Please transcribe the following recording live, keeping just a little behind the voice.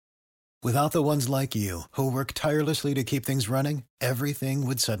Without the ones like you, who work tirelessly to keep things running, everything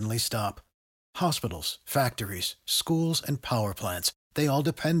would suddenly stop. Hospitals, factories, schools, and power plants, they all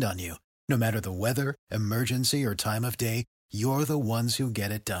depend on you. No matter the weather, emergency, or time of day, you're the ones who get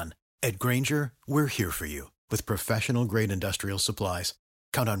it done. At Grainger, we're here for you with professional-grade industrial supplies.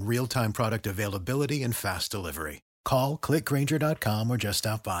 Count on real-time product availability and fast delivery. Call, clickgrainger.com, or just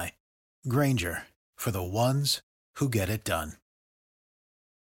stop by. Grainger, for the ones who get it done.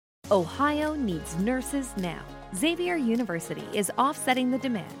 Ohio needs nurses now. Xavier University is offsetting the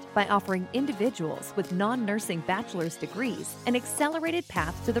demand by offering individuals with non-nursing bachelor's degrees an accelerated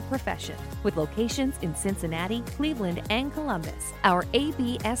path to the profession. With locations in Cincinnati, Cleveland, and Columbus, our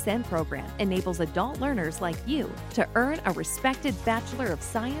ABSN program enables adult learners like you to earn a respected Bachelor of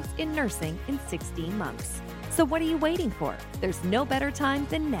Science in Nursing in 16 months. So what are you waiting for? There's no better time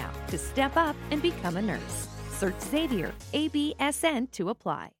than now to step up and become a nurse. Search Xavier ABSN to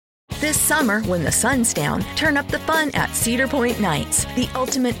apply. This summer, when the sun's down, turn up the fun at Cedar Point Nights. The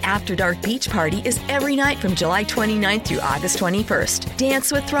ultimate after-dark beach party is every night from July 29th through August 21st.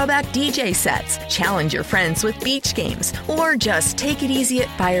 Dance with throwback DJ sets, challenge your friends with beach games, or just take it easy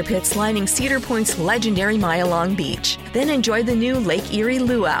at fire pits lining Cedar Point's legendary mile-long beach. Then enjoy the new Lake Erie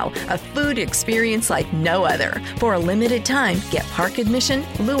Luau, a food experience like no other. For a limited time, get park admission,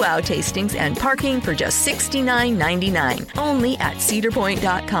 luau tastings, and parking for just $69.99, only at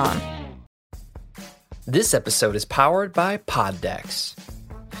cedarpoint.com. This episode is powered by Poddex.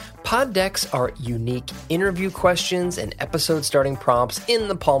 Poddex are unique interview questions and episode starting prompts in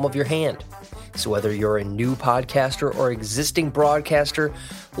the palm of your hand. So whether you're a new podcaster or existing broadcaster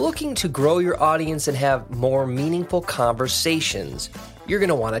looking to grow your audience and have more meaningful conversations, you're going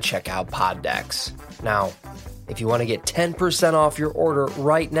to want to check out Poddex. Now, if you want to get 10% off your order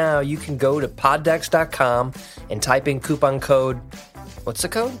right now, you can go to poddex.com and type in coupon code. What's the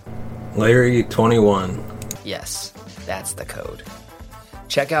code? Larry21. Yes, that's the code.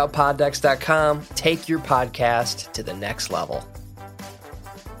 Check out poddex.com. Take your podcast to the next level.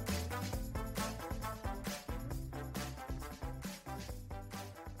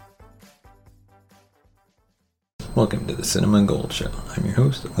 Welcome to the Cinema Gold Show. I'm your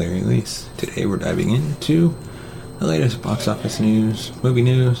host, Larry Leese. Today we're diving into the latest box office news, movie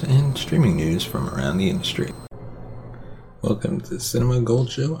news, and streaming news from around the industry. Welcome to the Cinema Gold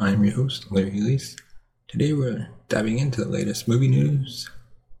Show. I'm your host, Larry Leese. Today we're diving into the latest movie news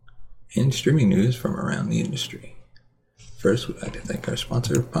and streaming news from around the industry. First, we'd like to thank our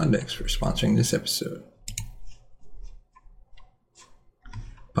sponsor, Poddex, for sponsoring this episode.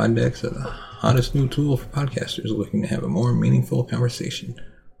 Poddex are the hottest new tool for podcasters looking to have a more meaningful conversation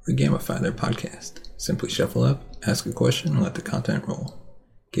or gamify their podcast. Simply shuffle up, ask a question, and let the content roll.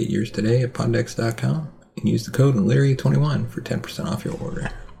 Get yours today at poddex.com. and use the code Larry21 for 10% off your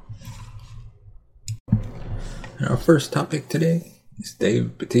order. And our first topic today is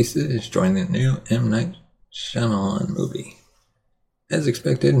Dave Bautista is joining the new M. Night Shyamalan movie. As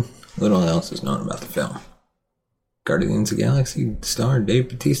expected, little else is known about the film. Guardians of the Galaxy star Dave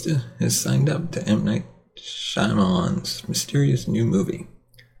Bautista has signed up to M. Night Shyamalan's mysterious new movie.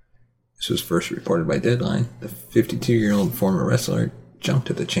 This was first reported by Deadline. The 52-year-old former wrestler jumped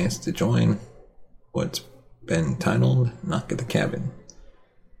at the chance to join what's been titled Knock at the Cabin,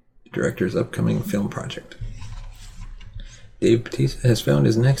 the director's upcoming film project. Dave Bautista has found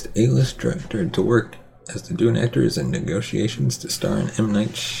his next A-list director to work, as the Dune actor is in negotiations to star in M. Night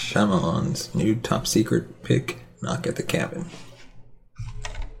Shyamalan's new top-secret pick, Knock at the Cabin.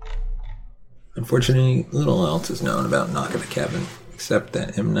 Unfortunately, little else is known about Knock at the Cabin, except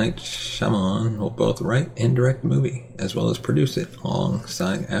that M. Night Shyamalan will both write and direct the movie, as well as produce it,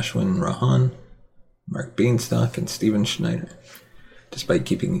 alongside Ashwin Rahan, Mark Beanstalk, and Steven Schneider. Despite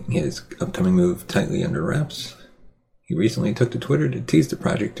keeping his upcoming move tightly under wraps, he recently took to Twitter to tease the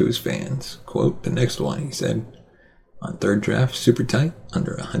project to his fans. Quote, "The next one," he said, "on third draft, super tight,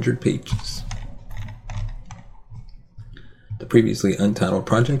 under 100 pages." The previously untitled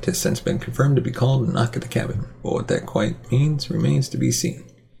project has since been confirmed to be called Knock at the Cabin, but what that quite means remains to be seen.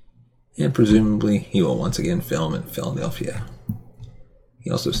 And presumably, he will once again film in Philadelphia. He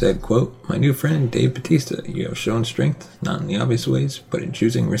also said, quote, "My new friend, Dave Bautista, you have shown strength, not in the obvious ways, but in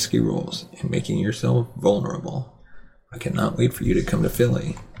choosing risky roles and making yourself vulnerable. I cannot wait for you to come to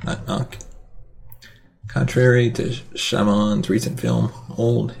Philly. Knock, knock." Contrary to Shyamalan's recent film,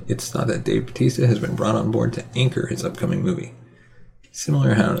 Old, it's thought that Dave Bautista has been brought on board to anchor his upcoming movie,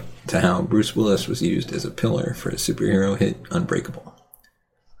 similar to how Bruce Willis was used as a pillar for his superhero hit Unbreakable.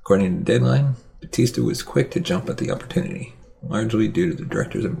 According to Deadline, Bautista was quick to jump at the opportunity, largely due to the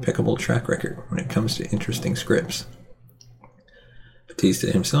director's impeccable track record when it comes to interesting scripts.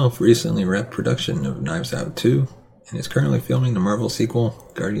 Bautista himself recently wrapped production of Knives Out 2 and is currently filming the Marvel sequel,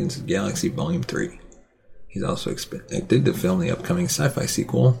 Guardians of the Galaxy Volume 3. He's also expected to film the upcoming sci-fi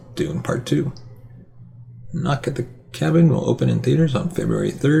sequel, Dune Part 2. Knock at the Cabin will open in theaters on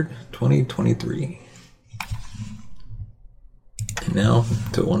February 3rd, 2023. And now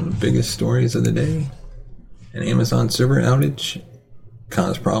to one of the biggest stories of the day. An Amazon server outage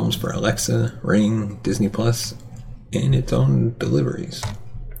caused problems for Alexa, Ring, Disney Plus, and its own deliveries.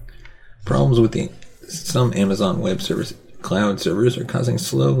 Problems with some Amazon Web Service cloud servers are causing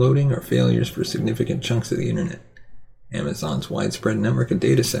slow loading or failures for significant chunks of the internet. Amazon's widespread network of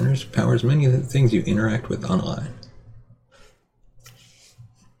data centers powers many of the things you interact with online.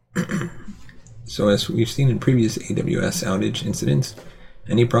 So as we've seen in previous AWS outage incidents,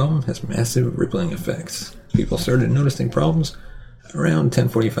 any problem has massive rippling effects. People started noticing problems around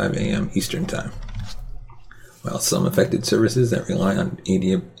 10:45 a.m. Eastern Time. While some affected services that rely on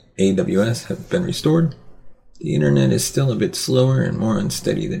AWS have been restored, the internet is still a bit slower and more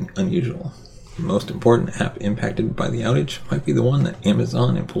unsteady than unusual. The most important app impacted by the outage might be the one that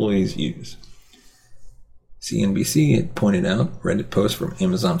Amazon employees use. CNBC had pointed out Reddit posts from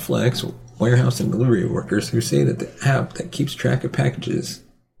Amazon Flex, warehouse and delivery workers who say that the app that keeps track of packages,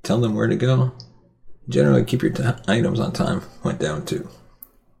 tell them where to go, generally keep your items on time, went down too.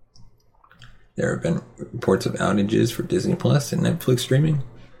 There have been reports of outages for Disney Plus and Netflix streaming,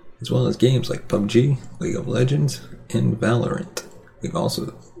 as well as games like PUBG, League of Legends, and Valorant.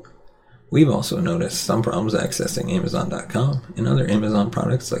 We've also noticed some problems accessing Amazon.com and other Amazon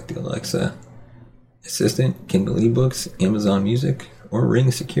products like the Alexa Assistant, Kindle eBooks, Amazon Music, or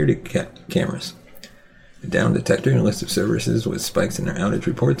Ring security cameras. The Down Detector list of services with spikes in their outage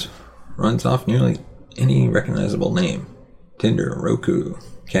reports runs off nearly any recognizable name. Tinder, Roku,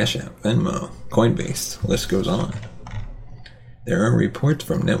 Cash App, Venmo, Coinbase, the list goes on. There are reports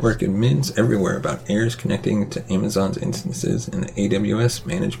from network admins everywhere about errors connecting to Amazon's instances in the AWS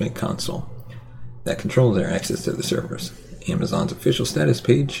Management Console that controls their access to the servers. Amazon's official status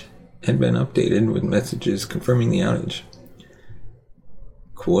page had been updated with messages confirming the outage.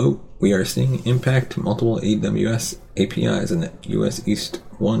 Quote, "We are seeing impact to multiple AWS APIs in the US East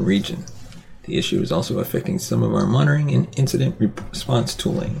 1 region. The issue is also affecting some of our monitoring and incident response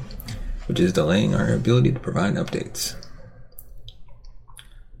tooling, which is delaying our ability to provide updates.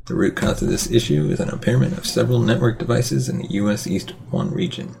 The root cause of this issue is an impairment of several network devices in the US East 1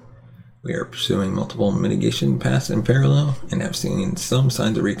 region. We are pursuing multiple mitigation paths in parallel and have seen some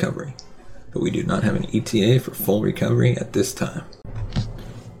signs of recovery, but we do not have an ETA for full recovery at this time.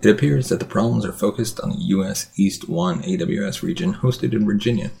 It appears that the problems are focused on the US East 1 AWS region hosted in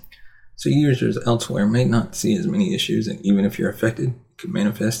Virginia, so users elsewhere may not see as many issues, and even if you're affected, it could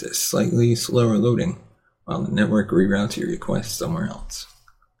manifest as slightly slower loading while the network reroutes your request somewhere else."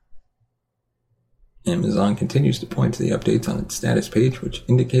 Amazon continues to point to the updates on its status page, which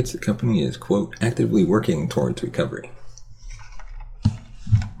indicates the company is, quote, "actively working towards recovery."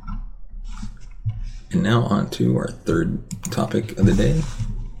 And now on to our third topic of the day.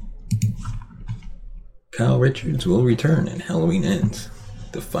 Kyle Richards will return in Halloween Ends.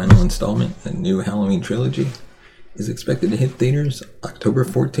 The final installment in the new Halloween trilogy is expected to hit theaters October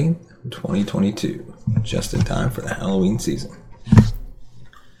 14th, 2022, just in time for the Halloween season.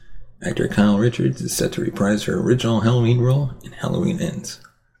 Actor Kyle Richards is set to reprise her original Halloween role in Halloween Ends,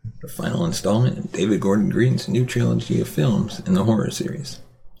 the final installment in David Gordon Green's new trilogy of films in the horror series.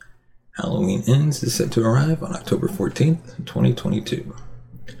 Halloween Ends is set to arrive on October 14th, 2022.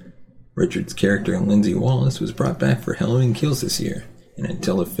 Richards' character Lindsay Wallace was brought back for Halloween Kills this year, and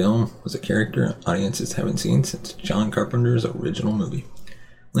until the film was a character audiences haven't seen since John Carpenter's original movie.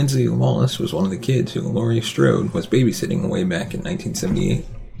 Lindsay Wallace was one of the kids who Laurie Strode was babysitting way back in 1978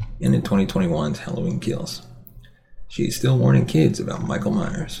 and in 2021's Halloween Kills. She is still warning kids about Michael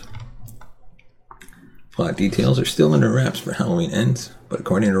Myers. Plot details are still under wraps for Halloween Ends, but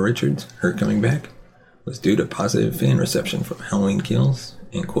according to Richards, her coming back was due to positive fan reception from Halloween Kills,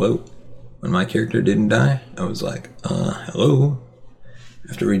 and quote, "When my character didn't die, I was like, hello?"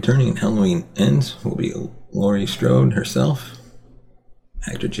 After returning in Halloween Ends will be Laurie Strode herself,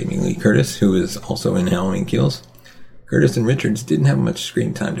 actor Jamie Lee Curtis, who is also in Halloween Kills. Curtis and Richards didn't have much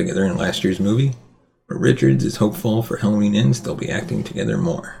screen time together in last year's movie, but Richards is hopeful for Halloween Ends they'll be acting together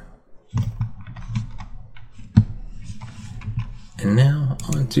more. And now,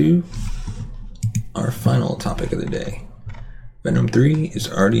 on to our final topic of the day. Venom 3 is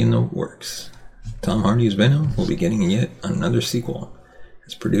already in the works. Tom Hardy's Venom will be getting yet another sequel,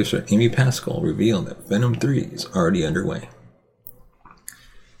 as producer Amy Pascal revealed that Venom 3 is already underway.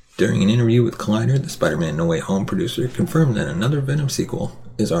 During an interview with Collider, the Spider-Man No Way Home producer confirmed that another Venom sequel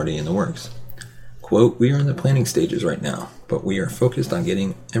is already in the works. Quote, "We are in the planning stages right now, but we are focused on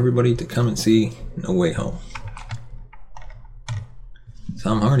getting everybody to come and see No Way Home."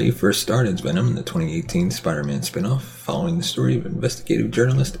 Tom Hardy first starred as Venom in the 2018 Spider-Man spin-off, following the story of investigative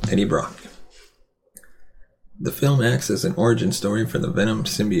journalist Eddie Brock. The film acts as an origin story for the Venom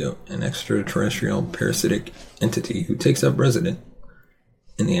symbiote, an extraterrestrial parasitic entity who takes up residence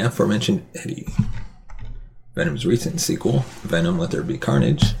in the aforementioned Eddie. Venom's recent sequel, Venom Let There Be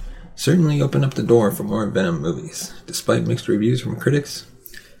Carnage, certainly opened up the door for more Venom movies. Despite mixed reviews from critics,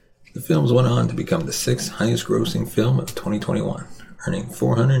 the films went on to become the 6th highest grossing film of 2021, earning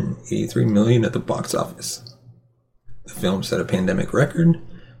 $483 million at the box office. The film set a pandemic record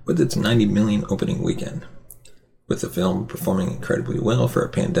with its $90 million opening weekend. With the film performing incredibly well for a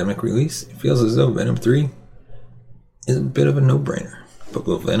pandemic release, it feels as though Venom 3 is a bit of a no-brainer. But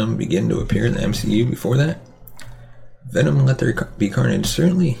will Venom begin to appear in the MCU before that? Venom Let There Be Carnage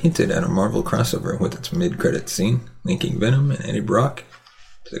certainly hinted at a Marvel crossover with its mid-credits scene, linking Venom and Eddie Brock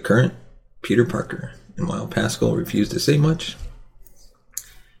to the current Peter Parker. And while Pascal refused to say much,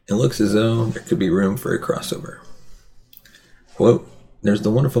 it looks as though there could be room for a crossover. Quote, "There's the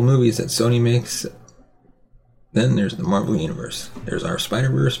wonderful movies that Sony makes, then there's the Marvel Universe. There's our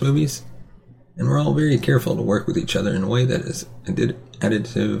Spider-Verse movies, and we're all very careful to work with each other in a way that is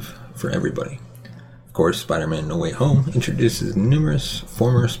additive for everybody. Of course, Spider-Man No Way Home introduces numerous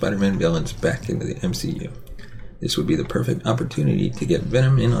former Spider-Man villains back into the MCU. This would be the perfect opportunity to get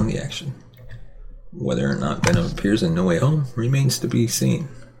Venom in on the action. Whether or not Venom appears in No Way Home remains to be seen,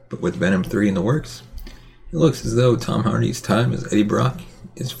 but with Venom 3 in the works, it looks as though Tom Hardy's time as Eddie Brock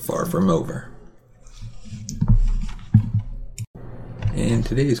is far from over." And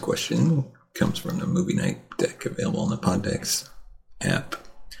today's question comes from the Movie Night deck available on the Poddex app.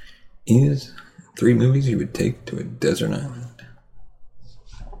 Is 3 movies you would take to a desert island?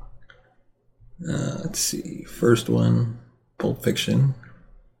 Let's see. First one, Pulp Fiction.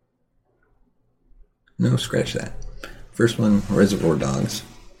 No, scratch that. First one, Reservoir Dogs.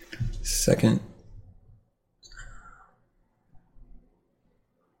 Second,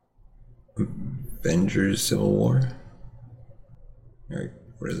 Avengers Civil War. Or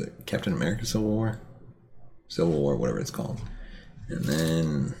what is it? Captain America Civil War? Civil War, whatever it's called. And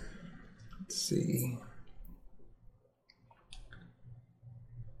then, let's see.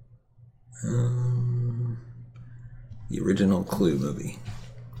 The original Clue movie.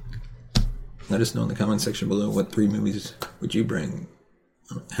 Let us know in the comment section below what 3 movies would you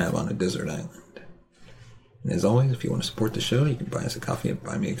have on a desert island. And as always, if you want to support the show, you can buy us a coffee at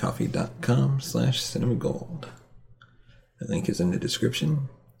buymeacoffee.com/cinemagold. The link is in the description.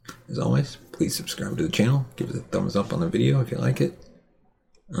 As always, please subscribe to the channel. Give us a thumbs up on the video if you like it.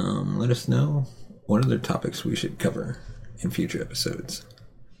 Let us know what other topics we should cover in future episodes.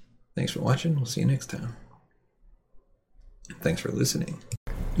 Thanks for watching. We'll see you next time. Thanks for listening.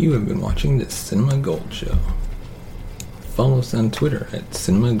 You have been watching the Cinema Gold Show. Follow us on Twitter at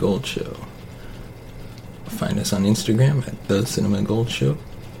Cinema Gold Show. Find us on Instagram at The Cinema Gold Show.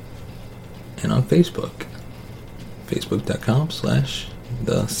 And on Facebook.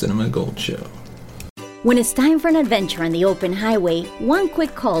 Facebook.com/The Cinema Gold Show. When it's time for an adventure on the open highway, one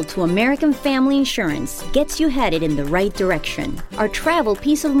quick call to American Family Insurance gets you headed in the right direction. Our travel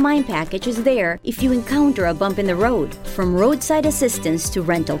peace of mind package is there if you encounter a bump in the road. From roadside assistance to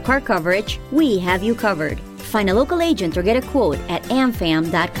rental car coverage, we have you covered. Find a local agent or get a quote at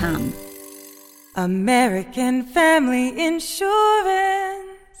amfam.com. American Family Insurance.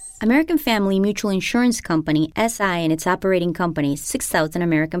 American Family Mutual Insurance Company, SI, and its operating companies, 6000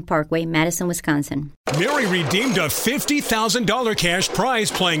 American Parkway, Madison, Wisconsin. Mary redeemed a $50,000 cash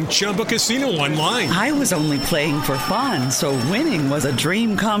prize playing Chumba Casino online. I was only playing for fun, so winning was a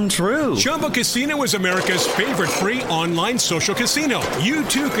dream come true. Chumba Casino is America's favorite free online social casino. You,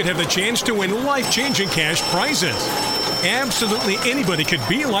 too, could have the chance to win life-changing cash prizes. Absolutely anybody could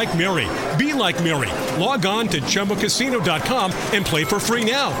be like Mary. Be like Mary. Log on to ChumbaCasino.com and play for free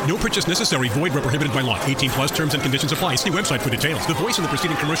now. No purchase necessary. Void where prohibited by law. 18 plus terms and conditions apply. See website for details. The voice in the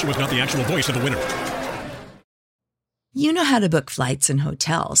preceding commercial was not the actual voice of the winner. You know how to book flights and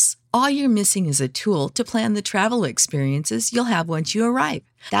hotels. All you're missing is a tool to plan the travel experiences you'll have once you arrive.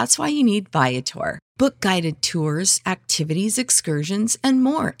 That's why you need Viator. Book guided tours, activities, excursions, and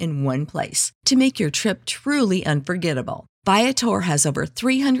more in one place to make your trip truly unforgettable. Viator has over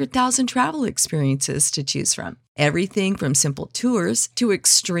 300,000 travel experiences to choose from. Everything from simple tours to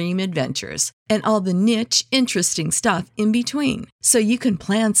extreme adventures and all the niche, interesting stuff in between. So you can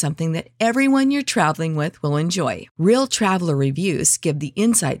plan something that everyone you're traveling with will enjoy. Real traveler reviews give the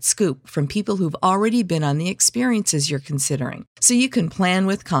inside scoop from people who've already been on the experiences you're considering. So you can plan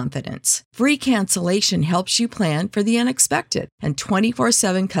with confidence. Free cancellation helps you plan for the unexpected. And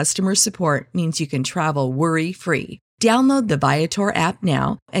 24/7 customer support means you can travel worry-free. Download the Viator app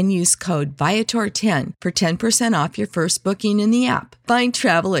now and use code Viator10 for 10% off your first booking in the app. Find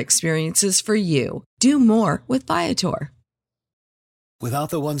travel experiences for you. Do more with Viator. Without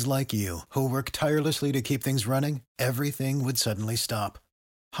the ones like you, who work tirelessly to keep things running, everything would suddenly stop.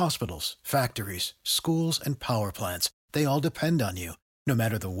 Hospitals, factories, schools, and power plants, they all depend on you. No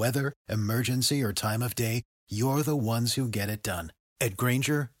matter the weather, emergency, or time of day, you're the ones who get it done. At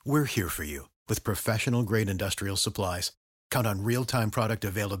Grainger, we're here for you with professional-grade industrial supplies. Count on real-time product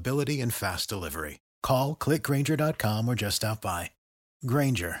availability and fast delivery. Call, click Grainger.com, or just stop by.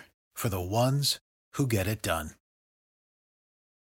 Grainger, for the ones who get it done.